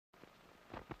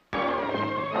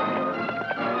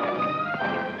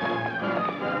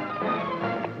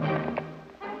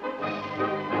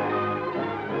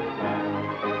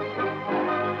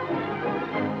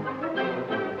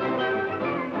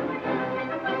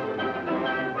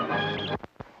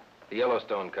The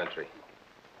Yellowstone country.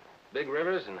 Big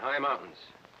rivers and high mountains.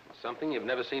 Something you've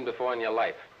never seen before in your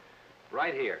life.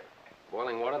 Right here.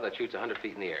 Boiling water that shoots 100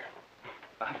 feet in the air.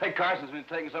 I think Carson's been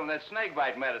taking some of that snake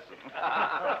bite medicine.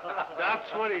 That's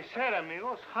what he said,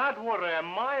 amigos. Hot water a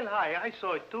mile high. I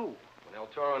saw it, too. When El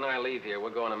Toro and I leave here, we're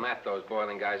going to map those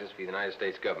boiling geysers for the United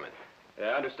States government. Yeah,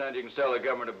 I understand you can sell the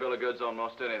government a bill of goods on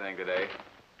almost anything today.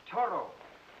 Toro.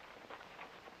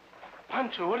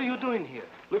 Pancho, what are you doing here?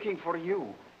 Looking for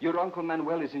you. Your Uncle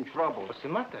Manuel is in trouble. What's the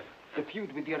matter? The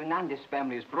feud with the Hernandez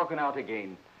family has broken out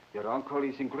again. Your uncle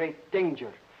is in great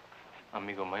danger.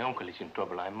 Amigo, my uncle is in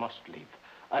trouble. I must leave.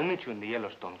 I'll meet you in the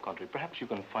Yellowstone country. Perhaps you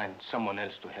can find someone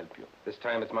else to help you. This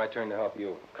time it's my turn to help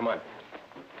you. Come on.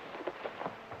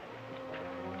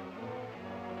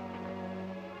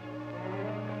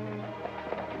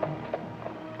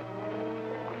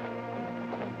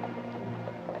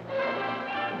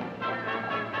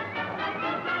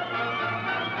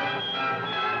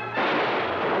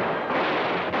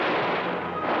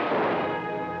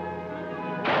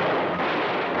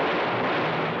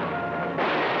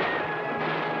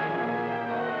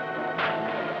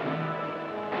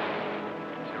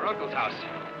 House.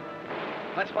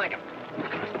 Let's flank him.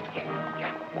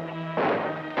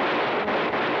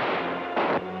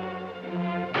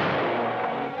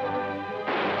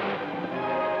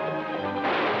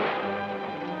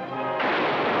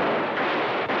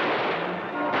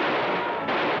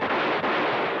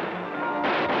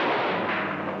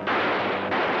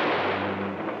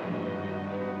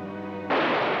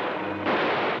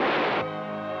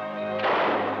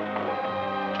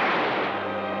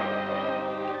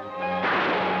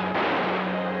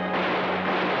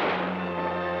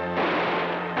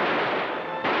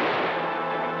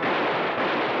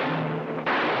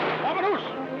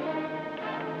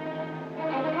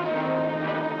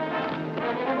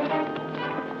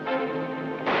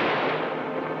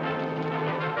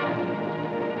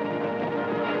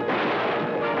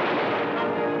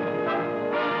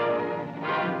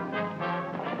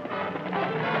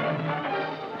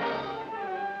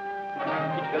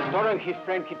 His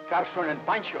friend Kit Carson and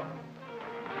Pancho.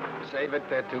 Save it,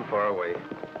 they're too far away.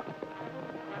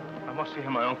 I must see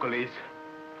who my uncle is.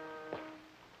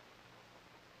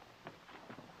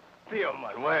 Tio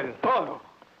Manuel. Toro.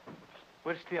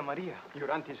 Where's Tia Maria?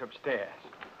 Your aunt is upstairs.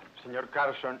 Senor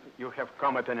Carson, you have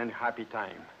come at an unhappy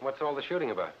time. What's all the shooting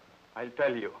about? I'll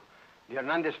tell you. The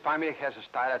Hernandez family has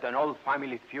started an old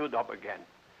family feud up again.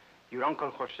 Your uncle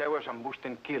Jose was ambushed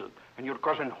and killed, and your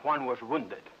cousin Juan was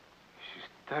wounded. She's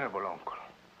terrible, Uncle.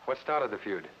 What started the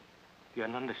feud? The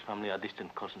Hernandez family are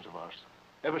distant cousins of ours.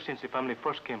 Ever since the family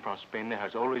first came from Spain, there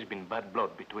has always been bad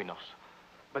blood between us.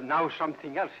 But now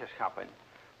something else has happened.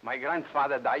 My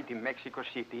grandfather died in Mexico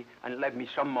City and left me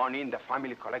some money in the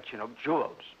family collection of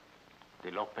jewels.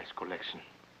 The Lopez collection.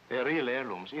 They're real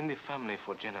heirlooms in the family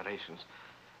for generations.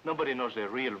 Nobody knows their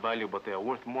real value, but they are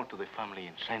worth more to the family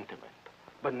in sentiment.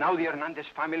 But now the Hernandez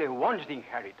family wants the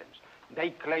inheritance.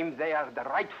 They claim they are the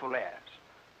rightful heirs.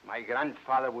 My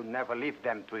grandfather would never leave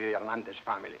them to the Hernandez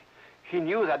family. He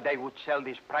knew that they would sell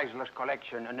this priceless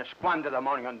collection and squander the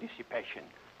money on dissipation.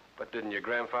 But didn't your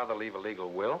grandfather leave a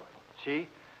legal will? See,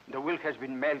 the will has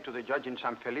been mailed to the judge in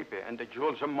San Felipe, and the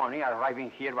jewels and money are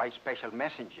arriving here by special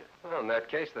messenger. Well, in that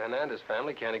case, the Hernandez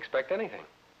family can't expect anything.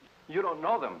 You don't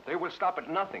know them. They will stop at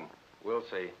nothing. We'll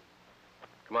see.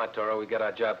 Come on, Toro, we got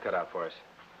our job cut out for us.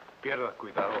 Pierda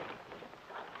cuidado.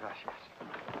 Gracias.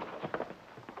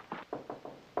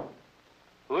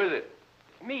 Who is it?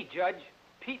 It's me, Judge.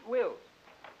 Pete Wills.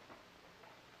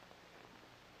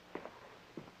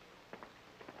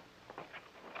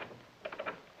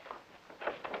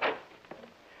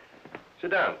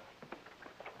 Sit down.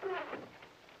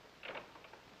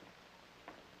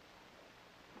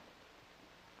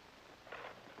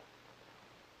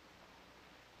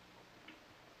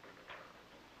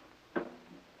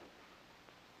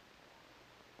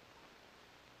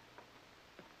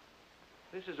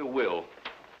 This is a will.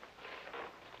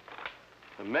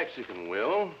 A Mexican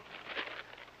will,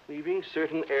 leaving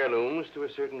certain heirlooms to a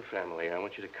certain family. I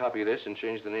want you to copy this and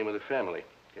change the name of the family.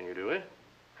 Can you do it?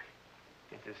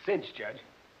 It's a cinch, Judge.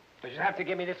 But you have to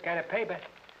give me this kind of paper.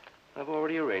 I've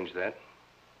already arranged that.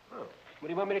 Oh. What do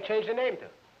you want me to change the name to?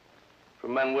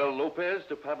 From Manuel Lopez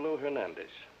to Pablo Hernandez.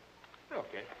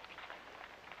 Okay.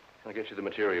 I'll get you the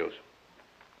materials.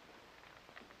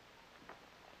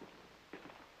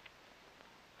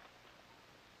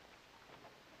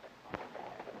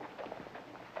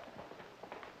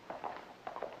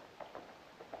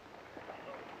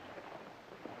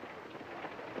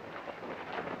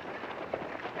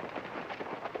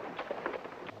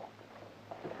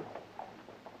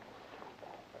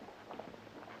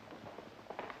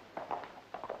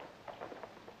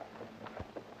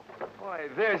 Why,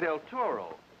 there's El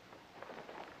Toro.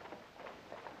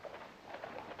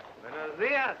 Buenos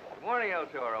dias. Good morning, El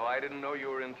Toro. I didn't know you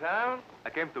were in town. I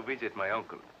came to visit my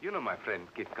uncle. You know my friend,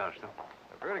 Kit Carson.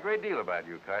 I've heard a great deal about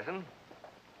you, Carson.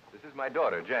 This is my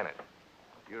daughter, Janet.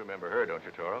 You remember her, don't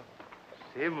you, Toro?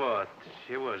 See, but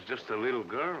she was just a little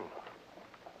girl.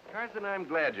 Carson, I'm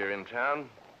glad you're in town.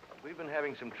 We've been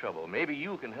having some trouble. Maybe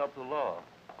you can help the law.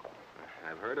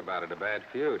 I've heard about it, a bad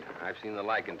feud. I've seen the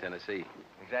like in Tennessee.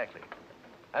 Exactly.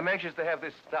 I'm anxious to have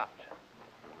this stopped.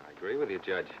 I agree with you,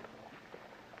 Judge.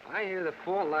 I hear the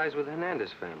fault lies with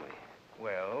Hernandez family.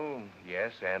 Well,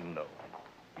 yes and no.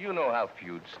 You know how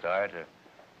feuds start. A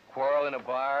quarrel in a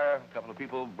bar, a couple of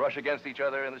people brush against each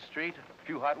other in the street, a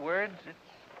few hot words.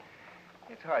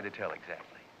 It's hard to tell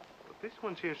exactly. But this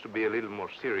one seems to be a little more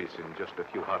serious than just a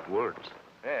few hot words.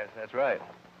 Yes, that's right.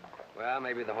 Well,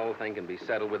 maybe the whole thing can be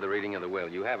settled with the reading of the will.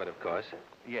 You have it, of course.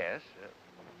 Yes,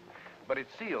 but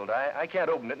it's sealed. I can't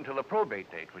open it until the probate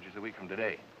date, which is a week from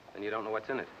today. And you don't know what's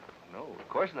in it. No, of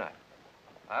course not.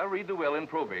 I'll read the will in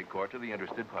probate court to the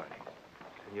interested parties.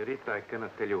 Senorita, I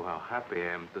cannot tell you how happy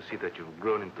I am to see that you've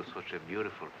grown into such a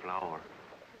beautiful flower.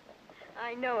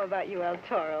 I know about you, El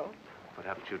Toro.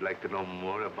 Perhaps you'd like to know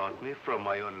more about me from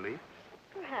my own lips?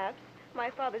 Perhaps. My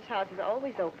father's house is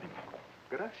always open.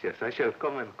 Gracias. I shall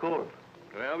come and call.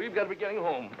 Well, we've got to be getting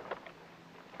home.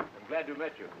 I'm glad to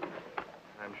met you.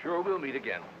 I'm sure we'll meet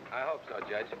again. I hope so,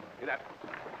 Judge. Get up.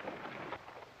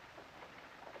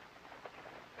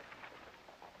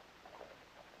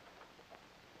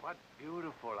 What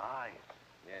beautiful eyes.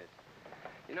 Yes.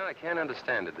 You know, I can't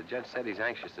understand it. The judge said he's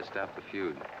anxious to stop the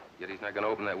feud, yet he's not going to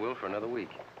open that will for another week.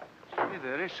 See,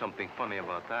 there is something funny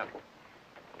about that.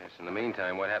 Yes, in the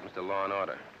meantime, what happens to law and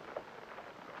order?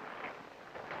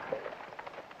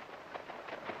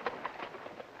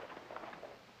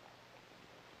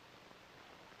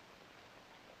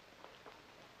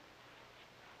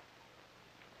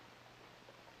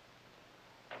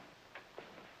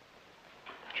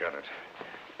 Janet,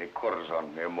 a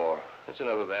Carson, no more. That's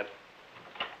enough of that.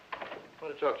 I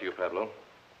want to talk to you, Pablo.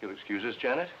 You'll excuse us,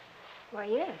 Janet? Why,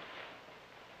 yes.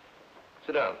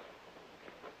 Sit down.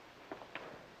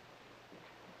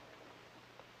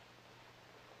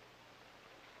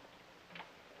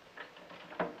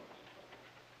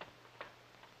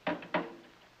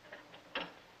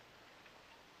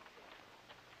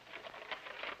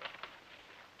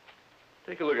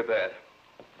 Take a look at that.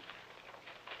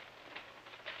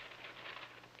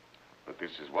 But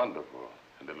this is wonderful,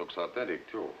 and it looks authentic,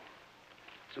 too.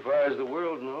 So far as the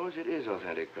world knows, it is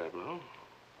authentic, Pablo.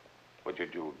 What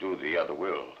did you do the other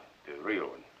will, the real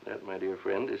one? That, my dear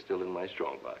friend, is still in my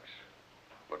strongbox.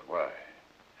 But why?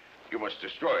 You must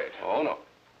destroy it. Oh, no.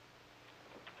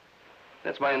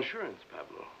 That's my insurance,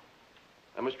 Pablo.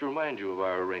 I must remind you of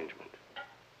our arrangement.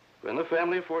 When the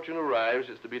family fortune arrives,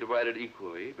 it's to be divided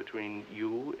equally between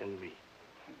you and me.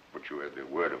 But you have the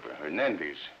word of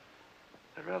Hernandez.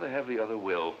 I'd rather have the other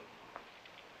will.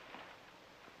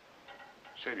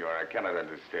 Senor, I cannot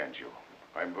understand you.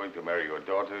 I'm going to marry your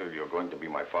daughter. You're going to be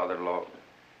my father-in-law.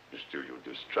 Still, you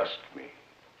distrust me.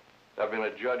 I've been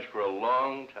a judge for a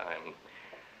long time.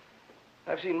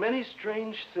 I've seen many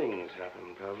strange things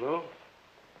happen, Pablo.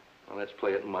 Now, let's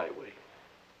play it my way.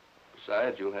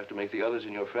 Besides, you'll have to make the others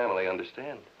in your family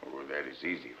understand. Oh, that is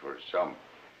easy for some.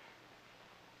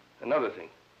 Another thing.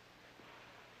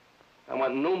 I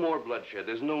want no more bloodshed.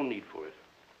 There's no need for it.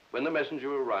 When the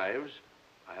messenger arrives,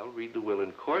 I'll read the will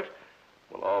in court.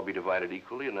 We'll all be divided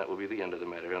equally, and that will be the end of the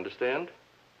matter. Understand?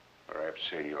 Perhaps,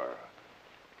 senor,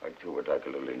 I too would like a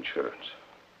little insurance.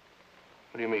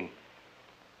 What do you mean?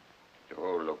 The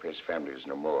whole Lopez family is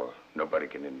no more. Nobody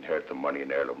can inherit the money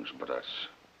and heirlooms but us.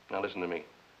 Now, listen to me.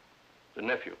 The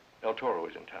nephew, El Toro,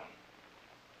 is in town.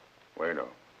 Bueno,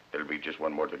 there'll be just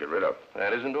one more to get rid of.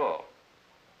 That isn't all.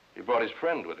 He brought his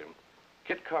friend with him,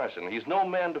 Kit Carson. He's no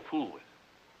man to fool with.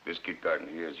 This Kit Carson,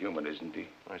 he is human, isn't he?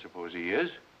 I suppose he is.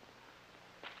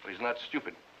 But he's not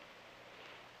stupid.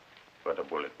 But a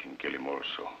bullet can kill him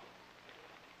also.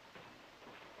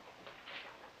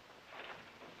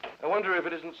 I wonder if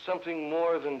it isn't something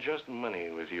more than just money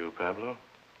with you, Pablo.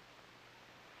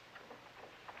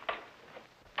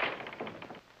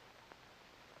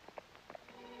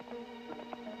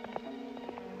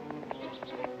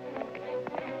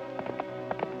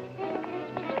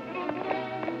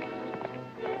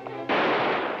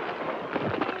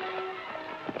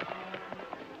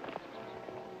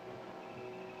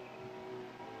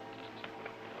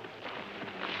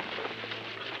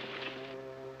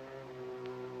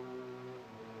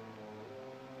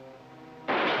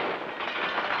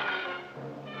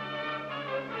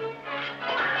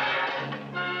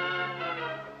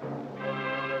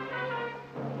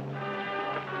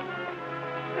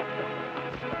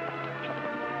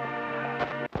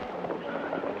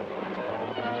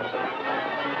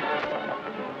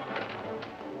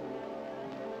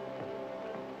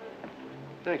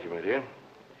 Thank you, my dear.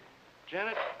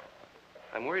 Janet,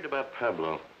 I'm worried about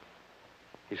Pablo.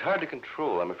 He's hard to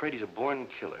control. I'm afraid he's a born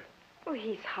killer. Oh,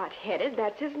 he's hot-headed.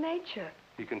 That's his nature.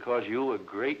 He can cause you a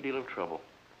great deal of trouble.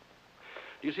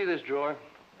 Do you see this drawer?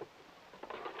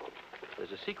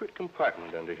 There's a secret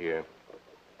compartment under here.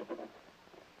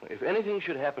 If anything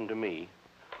should happen to me,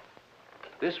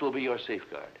 this will be your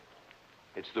safeguard.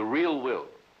 It's the real will,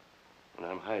 and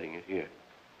I'm hiding it here.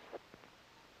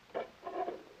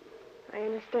 I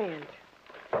understand.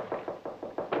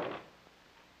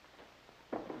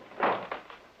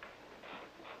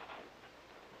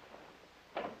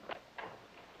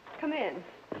 Come in.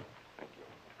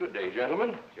 Good day,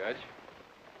 gentlemen. Judge?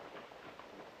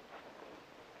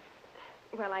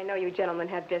 Well, I know you gentlemen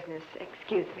have business.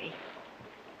 Excuse me.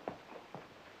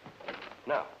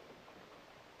 Now,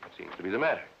 what seems to be the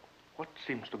matter? What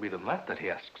seems to be the matter, he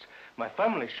asks. My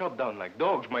family shot down like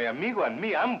dogs. My amigo and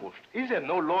me ambushed. Is there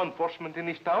no law enforcement in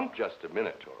this town? Just a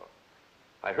minute, Toro.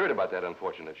 I heard about that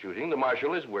unfortunate shooting. The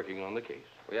marshal is working on the case.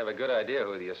 We have a good idea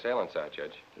who the assailants are,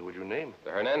 Judge. Who would you name?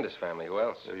 The Hernandez family. Who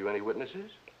else? Have you any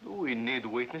witnesses? Do we need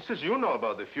witnesses? You know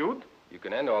about the feud. You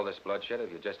can end all this bloodshed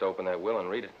if you just open that will and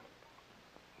read it.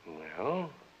 Well,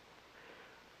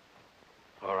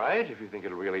 all right, if you think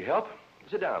it'll really help.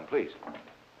 Sit down, please.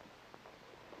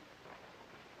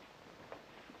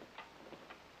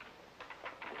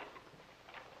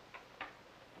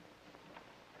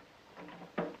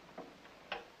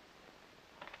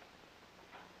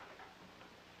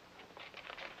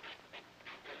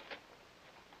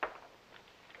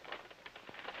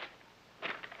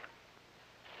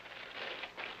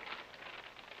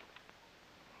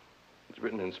 It's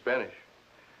written in Spanish.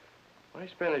 My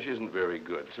Spanish isn't very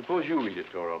good. Suppose you read it,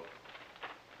 Toro.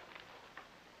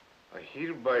 I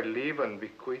hereby leave and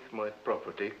bequeath my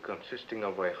property consisting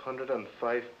of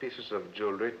 105 pieces of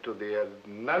jewelry to the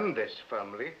Hernandez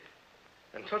family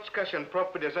and such cash and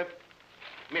property as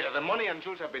Mira, the money and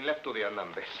jewels have been left to the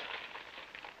Hernandez.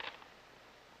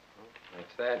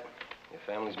 That's that. Your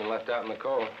family's been left out in the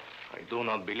cold. I do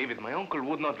not believe it. My uncle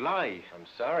would not lie. I'm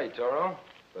sorry, Toro,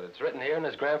 but it's written here in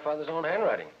his grandfather's own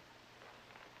handwriting.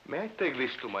 May I take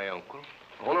this to my uncle?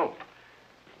 Oh, no.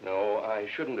 No, I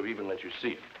shouldn't have even let you see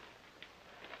it.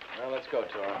 Well, let's go,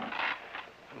 Toro.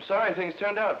 I'm sorry things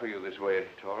turned out for you this way,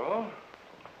 Toro.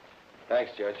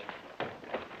 Thanks, Judge.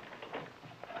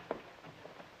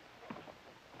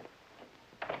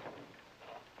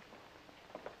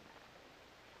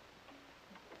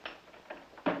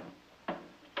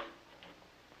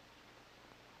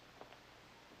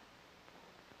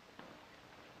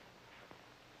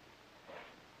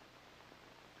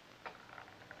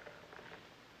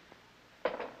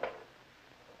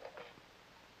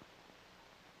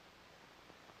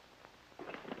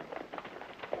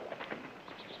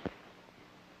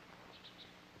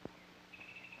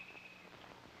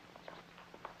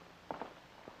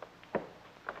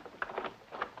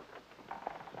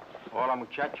 Hola,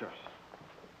 muchachos.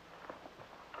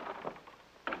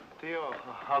 Tio,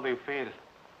 how do you feel?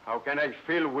 How can I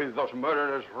feel with those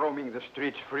murderers roaming the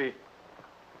streets free?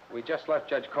 We just left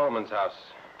Judge Coleman's house.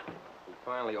 We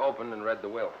finally opened and read the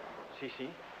will. Si.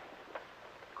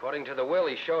 According to the will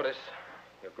he showed us,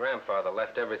 your grandfather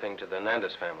left everything to the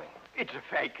Hernandez family. It's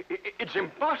a fake. It's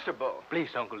impossible. Please,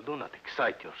 uncle, do not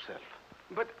excite yourself.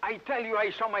 But I tell you,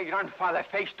 I saw my grandfather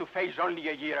face to face only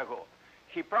a year ago.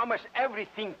 He promised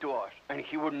everything to us, and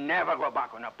he would never go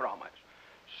back on a promise.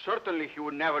 Certainly, he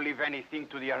would never leave anything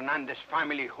to the Hernandez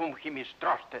family whom he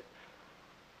mistrusted.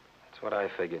 That's what I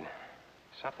figured.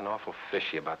 Something awful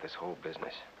fishy about this whole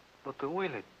business. But the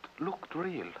will, it looked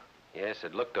real. Yes,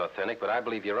 it looked authentic, but I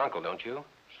believe your uncle, don't you?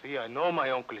 See, I know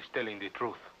my uncle is telling the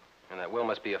truth. And that will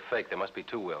must be a fake. There must be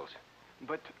two wills.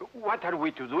 But what are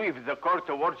we to do if the court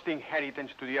awards the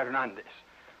inheritance to the Hernandez?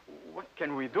 What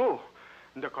can we do?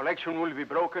 The collection will be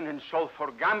broken and sold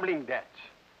for gambling debts.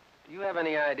 Do you have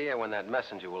any idea when that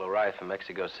messenger will arrive from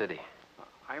Mexico City?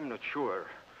 I'm not sure.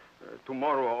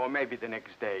 Tomorrow or maybe the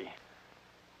next day.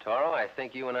 Toro, I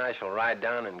think you and I shall ride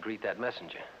down and greet that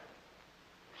messenger.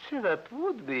 See, that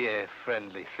would be a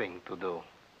friendly thing to do.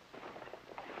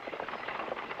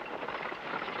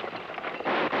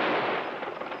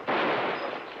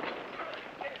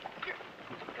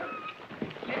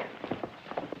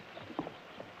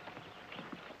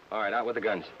 All right, out with the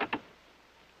guns.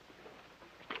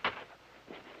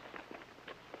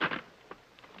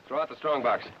 Throw out the strong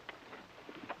box.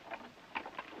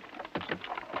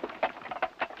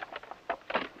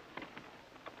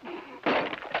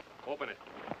 Open it.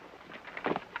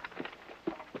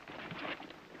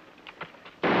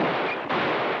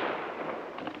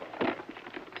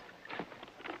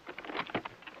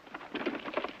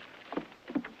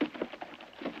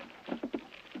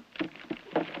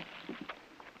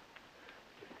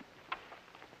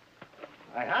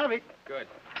 I have it. Good.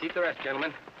 Keep the rest,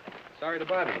 gentlemen. Sorry to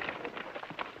bother you.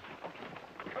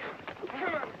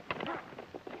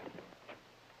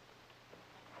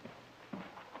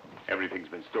 Everything's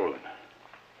been stolen.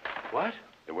 What?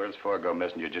 The Wells Fargo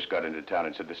messenger just got into town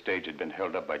and said the stage had been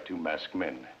held up by 2 masked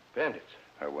men. Bandits.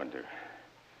 I wonder.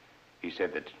 He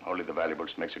said that only the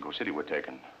valuables to Mexico City were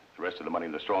taken. The rest of the money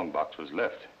in the strong box was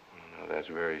left. Now, that's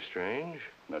very strange.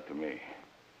 Not to me.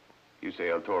 You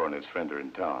say El Toro and his friend are in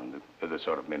town. They're the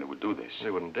sort of men who would do this. They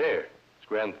wouldn't dare. It's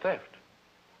grand theft.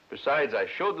 Besides, I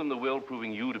showed them the will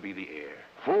proving you to be the heir.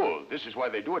 Fool! This is why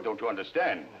they do it, don't you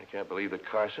understand? I can't believe that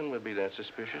Carson would be that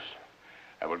suspicious.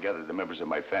 I will gather the members of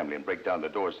my family and break down the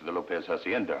doors to the Lopez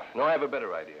Hacienda. No, I have a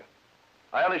better idea.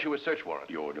 I'll issue a search warrant.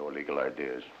 You and your legal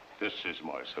ideas. This is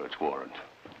my search warrant.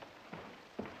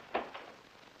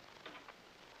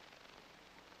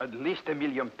 At least $1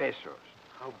 million pesos.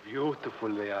 How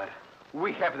beautiful they are.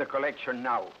 We have the collection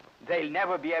now. They'll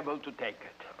never be able to take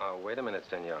it. Oh, wait a minute,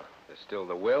 senor. There's still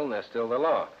the will and there's still the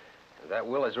law. If that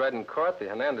will is read in court, the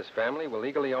Hernandez family will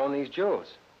legally own these jewels.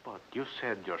 But you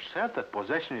said yourself that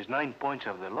possession is 9 points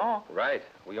of the law. Right.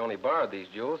 We only borrowed these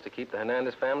jewels to keep the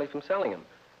Hernandez family from selling them.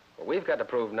 What we've got to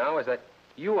prove now is that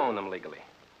you own them legally.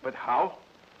 But how?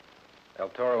 El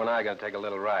Toro and I are going to take a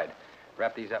little ride.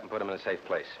 Wrap these up and put them in a safe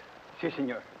place. Si,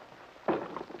 senor.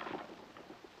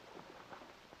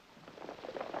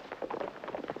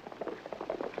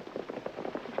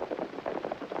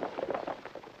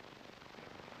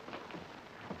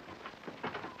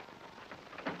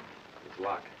 It's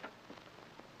locked.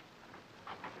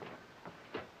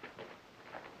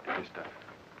 Good stuff.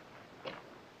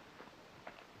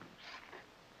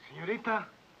 Senorita,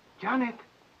 Janet.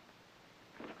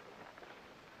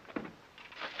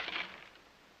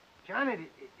 Janet,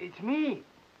 it's me.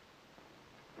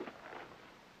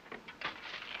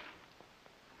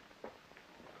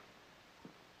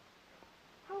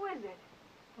 Who is it?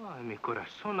 Ay, mi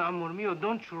corazón, amor mío,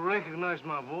 don't you recognize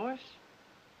my voice?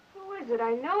 Who is it?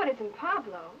 I know it isn't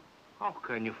Pablo. How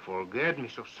can you forget me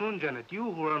so soon, Janet?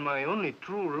 You who are my only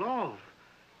true love.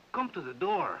 Come to the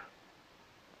door.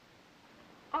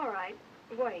 All right,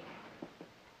 wait.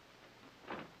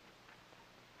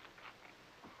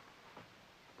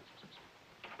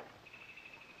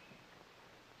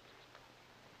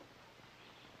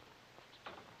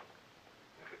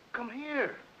 Come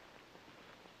here.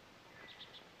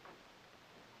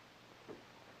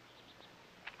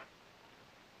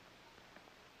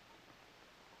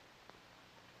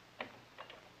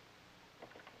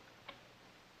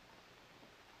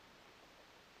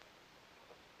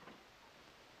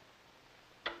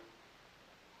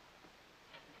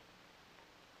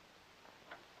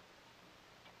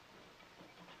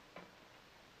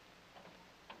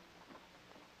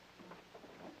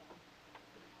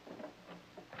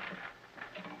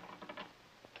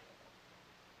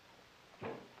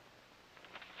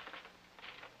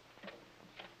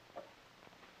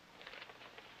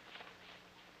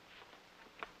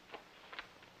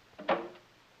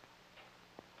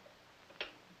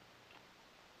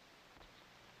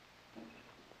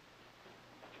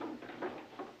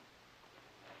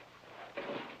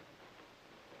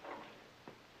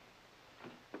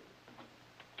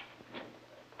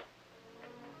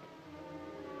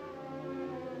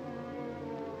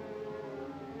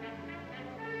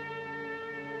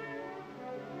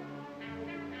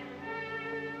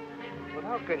 But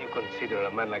how can you consider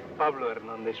a man like Pablo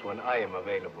Hernandez when I am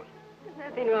available? There's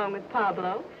nothing wrong with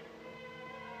Pablo.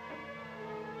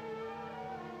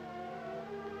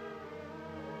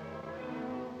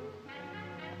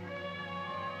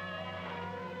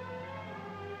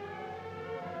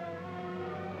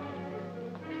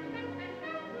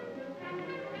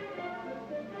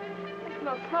 I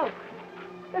smell smoke.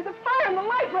 There's a fire in the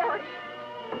library.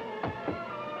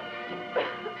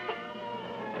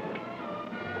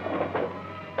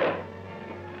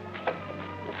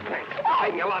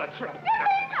 Saved me a lot of trouble.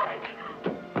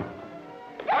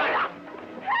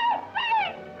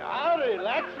 Now,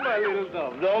 relax, my little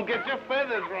dove. Don't get your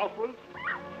feathers ruffled.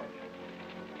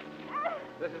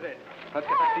 This is it. Let's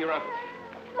get back to your uncle.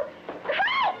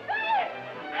 Help!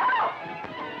 Help!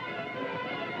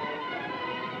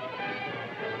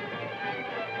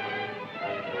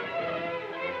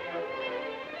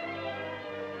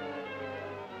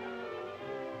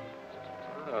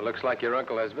 Oh, looks like your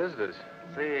uncle has visitors.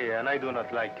 See, and I do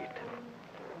not like it.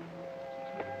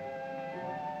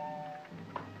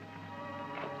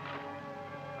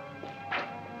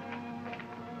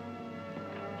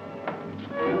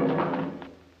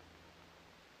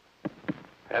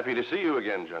 Happy to see you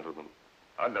again, gentlemen.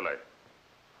 Andale.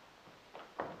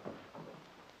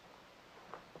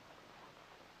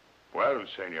 Well,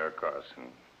 Senor Carson.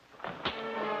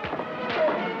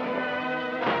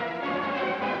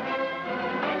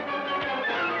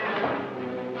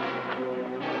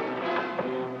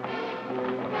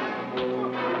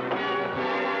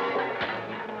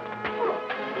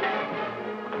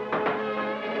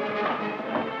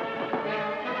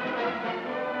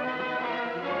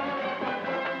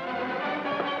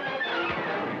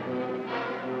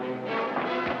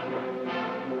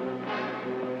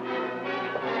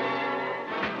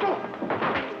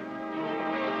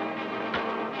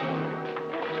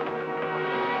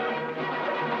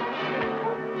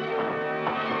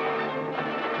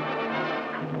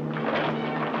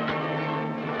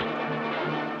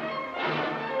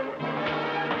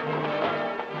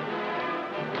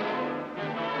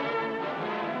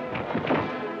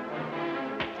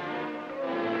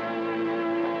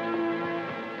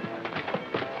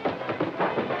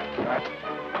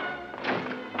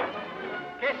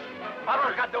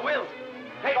 Got the will.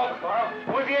 Take over, Carl.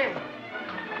 Muy bien.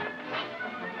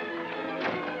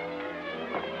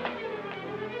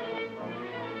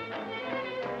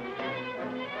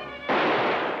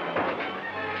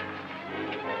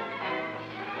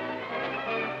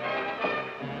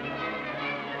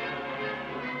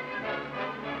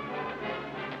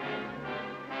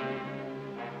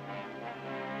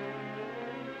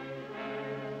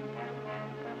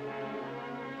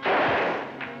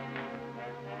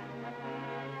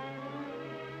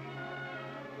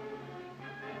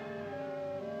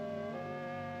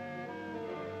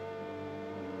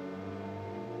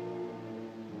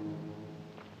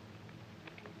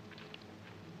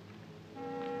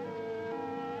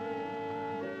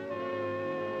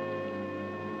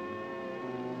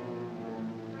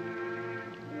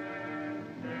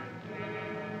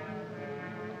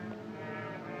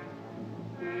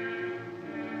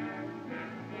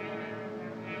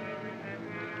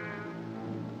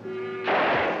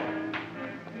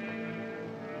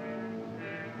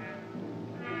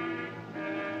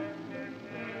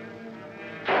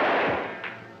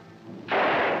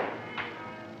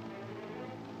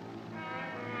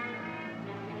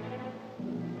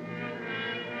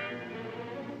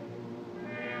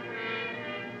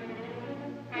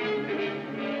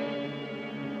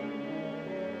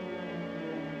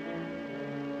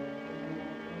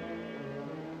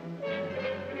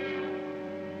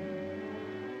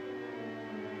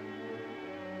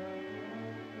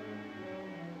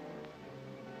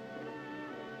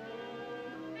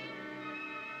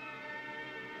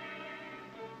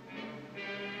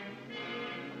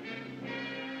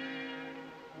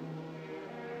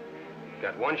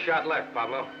 Got one shot left,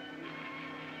 Pablo.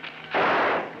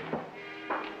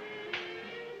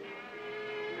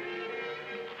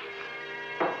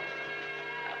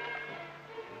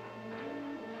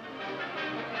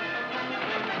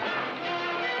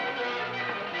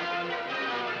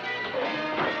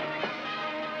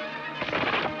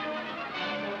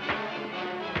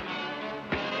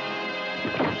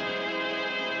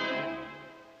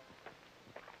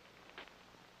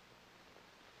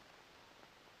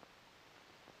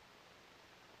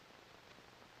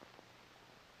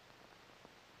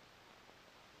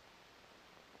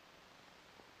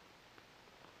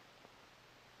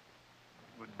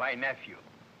 Goodbye, nephew.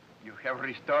 You have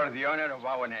restored the honor of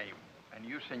our name. And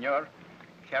you, senor,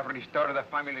 have restored the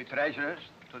family treasures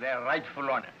to their rightful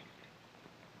owners.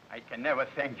 I can never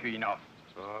thank you enough.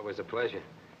 Oh, it was a pleasure.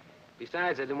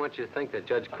 Besides, I didn't want you to think that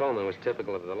Judge Coleman was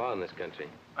typical of the law in this country.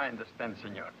 I understand,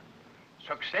 senor.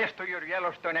 Success to your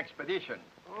Yellowstone expedition.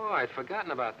 Oh, I'd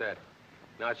forgotten about that.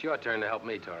 Now it's your turn to help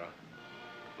me, Toro.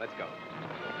 Let's go.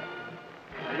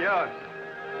 Senor.